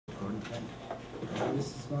This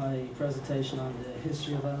is my presentation on the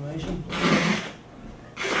history of animation.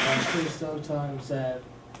 Prehistoric times, it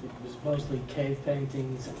was mostly cave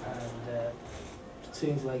paintings and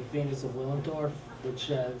scenes like Venus of Willendorf,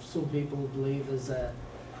 which some people believe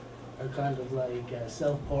are kind of like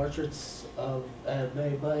self-portraits of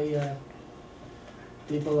made by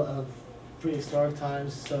people of prehistoric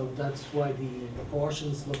times. So that's why the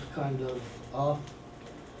proportions look kind of off.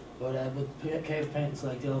 But with cave paintings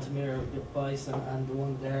like the Altamira Bison and the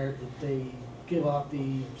one there, they give off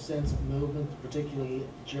the sense of movement, particularly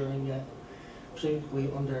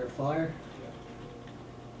particularly under fire.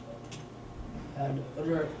 And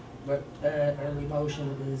other early motion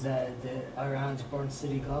is the Iran's Burnt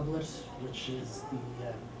City Goblet, which is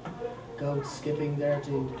the goat skipping there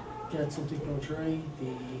to get something from a tree.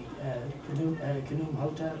 The Khnum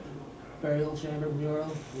Hotep burial chamber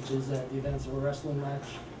mural, which is the events of a wrestling match.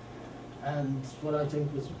 And what I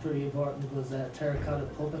think was pretty important was terracotta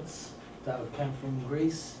puppets that came from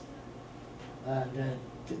Greece. And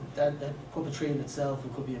that puppetry in itself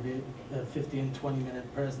could be a 15-20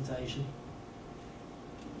 minute presentation.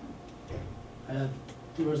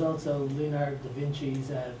 There was also Leonardo da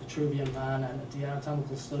Vinci's Vitruvian Man and the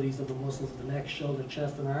anatomical studies of the muscles of the neck, shoulder,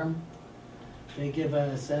 chest and arm. They give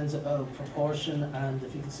a sense of proportion, and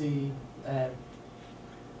if you can see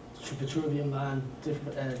Vitruvian Man,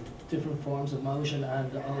 different forms of motion,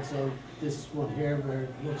 and also this one here where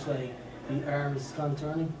it looks like the arm is kind of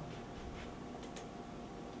turning.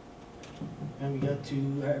 And we get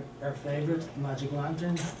to our favourite, the Magic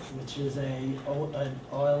Lantern, which is an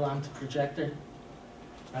oil lamp projector,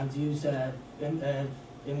 and use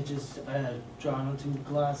images drawn onto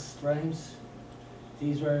glass frames.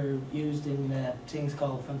 These were used in things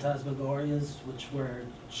called phantasmagorias, which were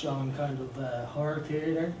shown kind of horror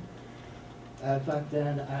theatre back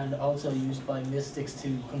then, and also used by mystics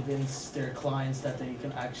to convince their clients that they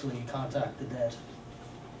can actually contact the dead.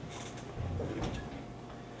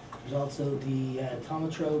 There's also the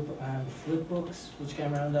thaumatrope and flip books, which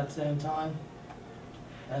came around at the same time.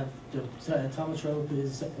 The thaumatrope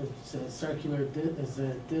is a circular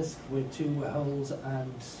disc with two holes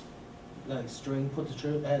and like string put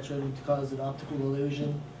through to cause an optical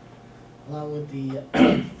illusion, along with the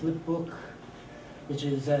flip book, which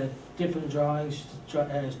is different drawings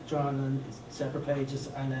drawn on separate pages,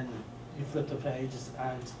 and then you flip the pages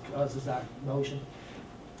and causes that motion.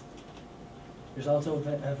 There's also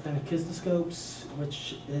phenakistoscopes,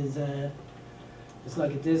 which is it's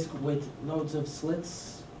like a disc with loads of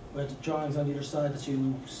slits with drawings on either side that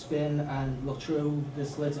you spin and look through the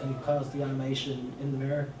slits and you cause the animation in the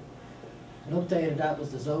mirror. An update of that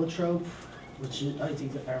was the zoetrope, which I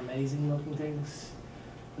think are amazing looking things,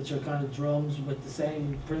 which are kind of drums with the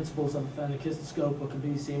same principles of a phenakistoscope but can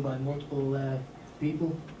be seen by multiple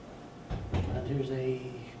people. And here's a...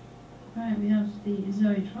 Right, we have the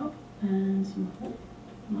zoetrope and some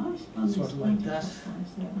nice ones. Sort of like that. I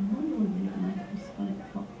wonder what we like the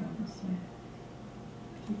spike popcorn.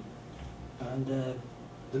 And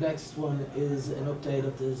the next one is an update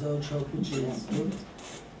of the zoetrope, which is...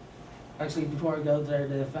 Actually, before I go there,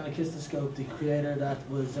 the phenakistoscope, the creator of that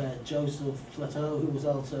was Joseph Plateau, who was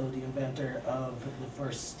also the inventor of the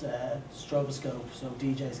first stroboscope, so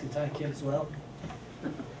DJs can thank him as well.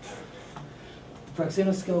 The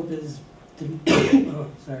praxinoscope is the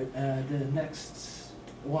next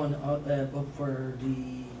one up for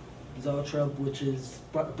the zoetrope, which is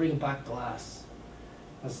bringing back glass.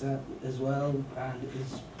 That's that as well, and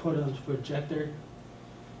it's put on a projector,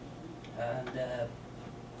 and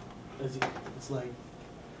it's like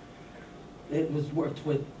it was worked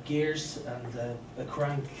with gears and a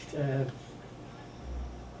crank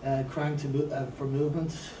for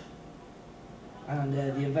movement. And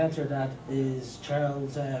the inventor of that is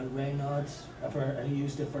Charles Raynaud, and he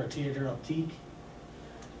used it for theatre optique.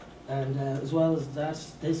 And as well as that,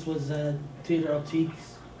 this was theatre optique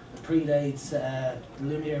predates the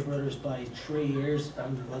Lumiere brothers by 3 years,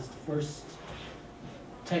 and was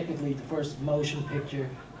technically the first motion picture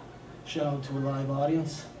shown to a live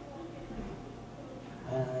audience.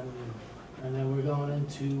 And then we're going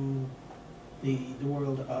into the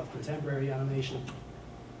world of contemporary animation,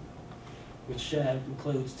 which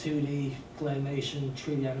includes 2D claymation,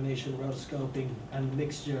 3D animation, rotoscoping, and a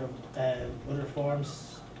mixture of other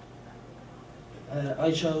forms.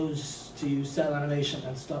 I chose to use cell animation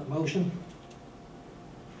and stop motion.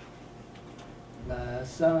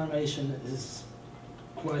 Cell animation is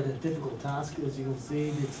quite a difficult task. As you can see,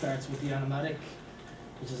 it starts with the animatic,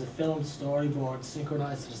 which is a filmed storyboard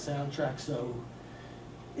synchronized to the soundtrack, so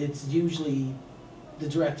it's usually, the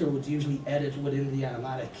director would usually edit within the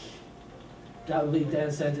animatic. That will be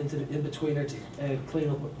then sent into the in-betweener to clean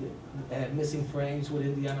up missing frames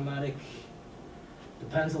within the animatic. The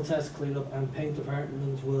pencil test cleanup and paint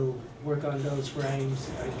department will work on those frames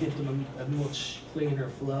and give them a much cleaner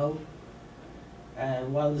flow.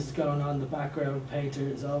 While this is going on, the background painter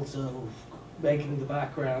is also making the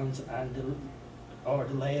backgrounds and the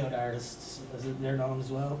layout artists, as they're known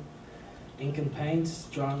as well. Ink and paint,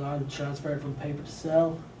 drawn on, transferred from paper to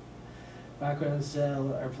cell. Background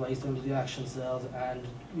cell are placed under the action cells, and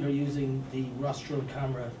you're using the rostrum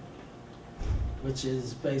camera, which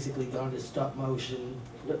is basically going to stop motion.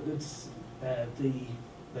 It's they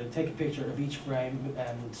take a picture of each frame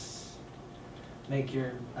and make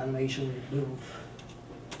your animation move.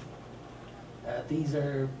 These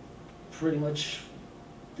are pretty much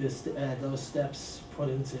those steps put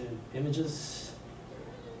into images.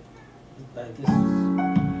 Like this.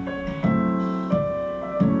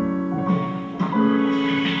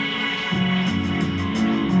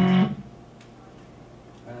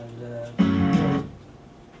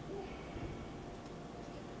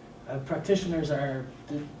 Practitioners are,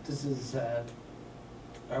 this is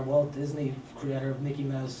our Walt Disney, creator of Mickey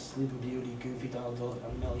Mouse, Sleeping Beauty, Goofy Donald,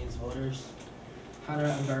 and millions of others.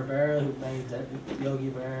 Hanna-Barbera, who made Yogi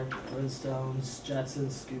Bear, Flintstones,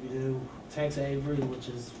 Jetsons, Scooby-Doo. Tex Avery, which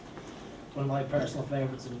is one of my personal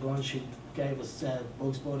favourites, and the one she gave us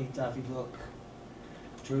Bugs Bunny, Daffy Duck,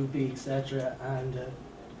 Droopy, etc. And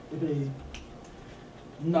the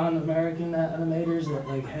non-American animators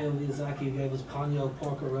like Hayao Miyazaki, who gave us Ponyo,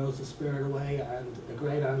 Porco Rosso, Spirit Away, and a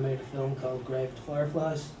great animated film called Grave of the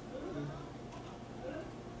Fireflies.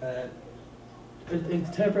 In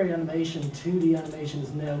contemporary animation, 2D animation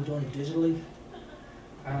is now done digitally,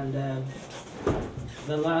 and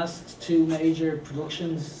the last two major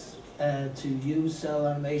productions to use cell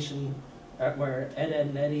animation were Ed, Edd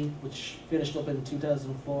n Eddy, which finished up in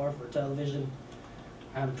 2004 for television,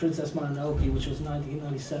 and Princess Mononoke, which was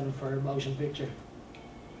 1997 for a motion picture.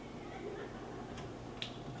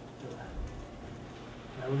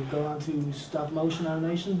 Now we'll go on to stop motion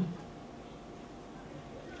animation,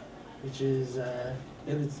 which is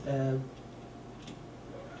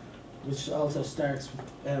which also starts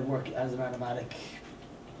work as an animatic.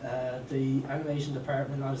 The animation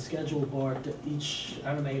department on a schedule board, each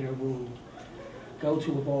animator will go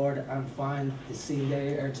to a board and find the scene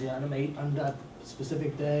they are to animate on that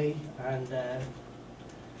specific day, and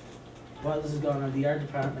while this is going on, the art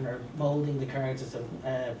department are moulding the characters of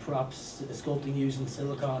props, sculpting using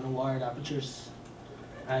silicone and wired apertures,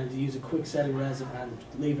 and use a quick setting resin and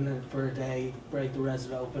leaving it for a day, break the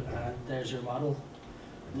resin open, and there's your model.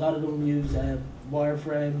 A lot of them use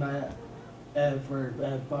wireframe for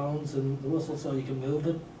bones and muscles so you can move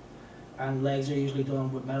it, and legs are usually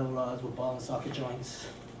done with metal rods with ball and socket joints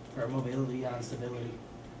for mobility and stability.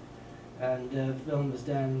 And film is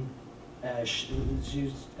then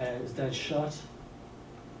shot.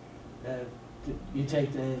 You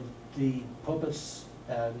take the puppets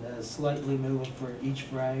and slightly move them for each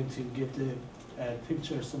frame to give the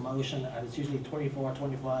picture some motion, and it's usually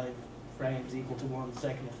 24-25 frames equal to 1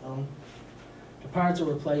 second of film. The parts are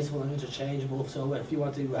replaceable and interchangeable, so if you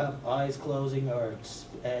want to have eyes closing or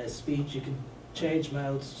speech, you can change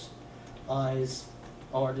mouths, eyes,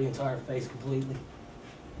 or the entire face completely.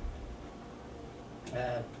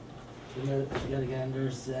 Yet again,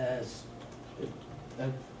 there's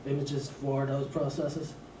images for those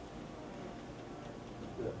processes.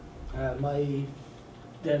 Then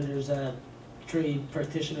there's 3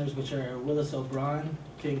 practitioners, which are Willis O'Brien,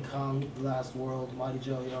 King Kong, The Last World, Mighty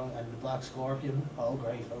Joe Young, and The Black Scorpion, all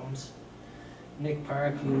great films. Nick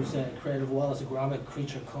Park, who's creator of Wallace and Gromit,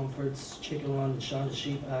 Creature Comforts, Chicken Run, Shaun the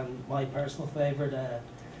Sheep, and my personal favourite,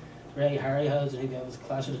 Ray Harryhausen, who gave us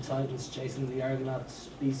Clash of the Titans, Jason and the Argonauts,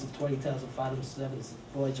 Beasts of 20,000 Fathoms, Seventh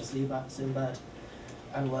Voyage of Sinbad,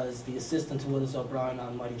 and was the assistant to Willis O'Brien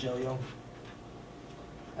on Mighty Joe Young.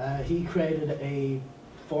 He created a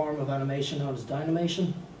form of animation known as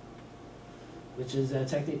Dynamation, which is a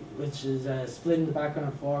technique splitting the background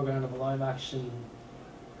and foreground of a live action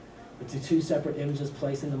into 2 separate images,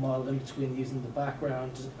 placing the model in between, using the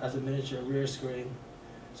background as a miniature rear screen.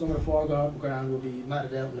 Some of the foreground will be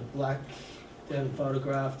matted out in the black, then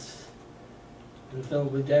photographed, and the film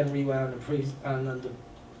will then rewound and on the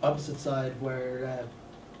opposite side where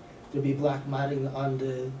there'll be black matting on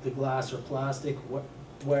the glass or plastic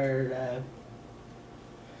where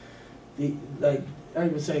I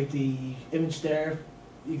would say the image there,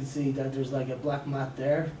 you can see that there's like a black mat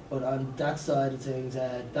there, but on that side of things,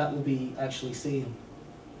 that will be actually seen,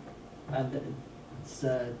 and it's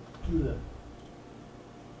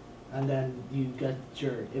and then you get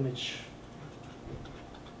your image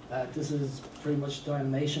This is pretty much the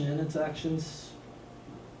animation in its actions.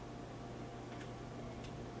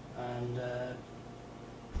 And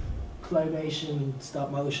claymation,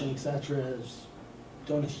 stop motion, etc. has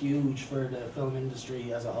done huge for the film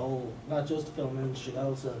industry as a whole. Not just the film industry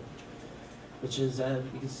also, which is,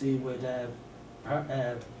 you can see with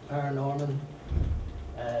Paranorman,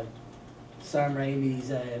 Sam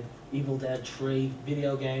Raimi's Evil Dead 3,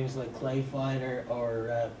 video games like Clay Fighter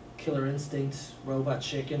or Killer Instinct, Robot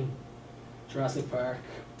Chicken, Jurassic Park,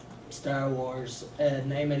 Star Wars,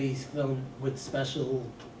 name any film with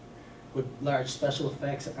large special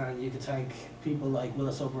effects, and you could thank people like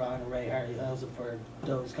Willis O'Brien and Ray Harryhausen for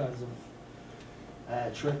those kinds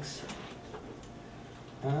of tricks.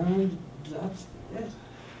 And that's it.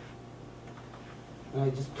 And I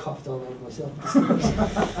just coughed all over myself.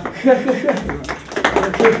 Yeah,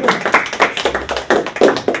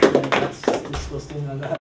 that's disgusting.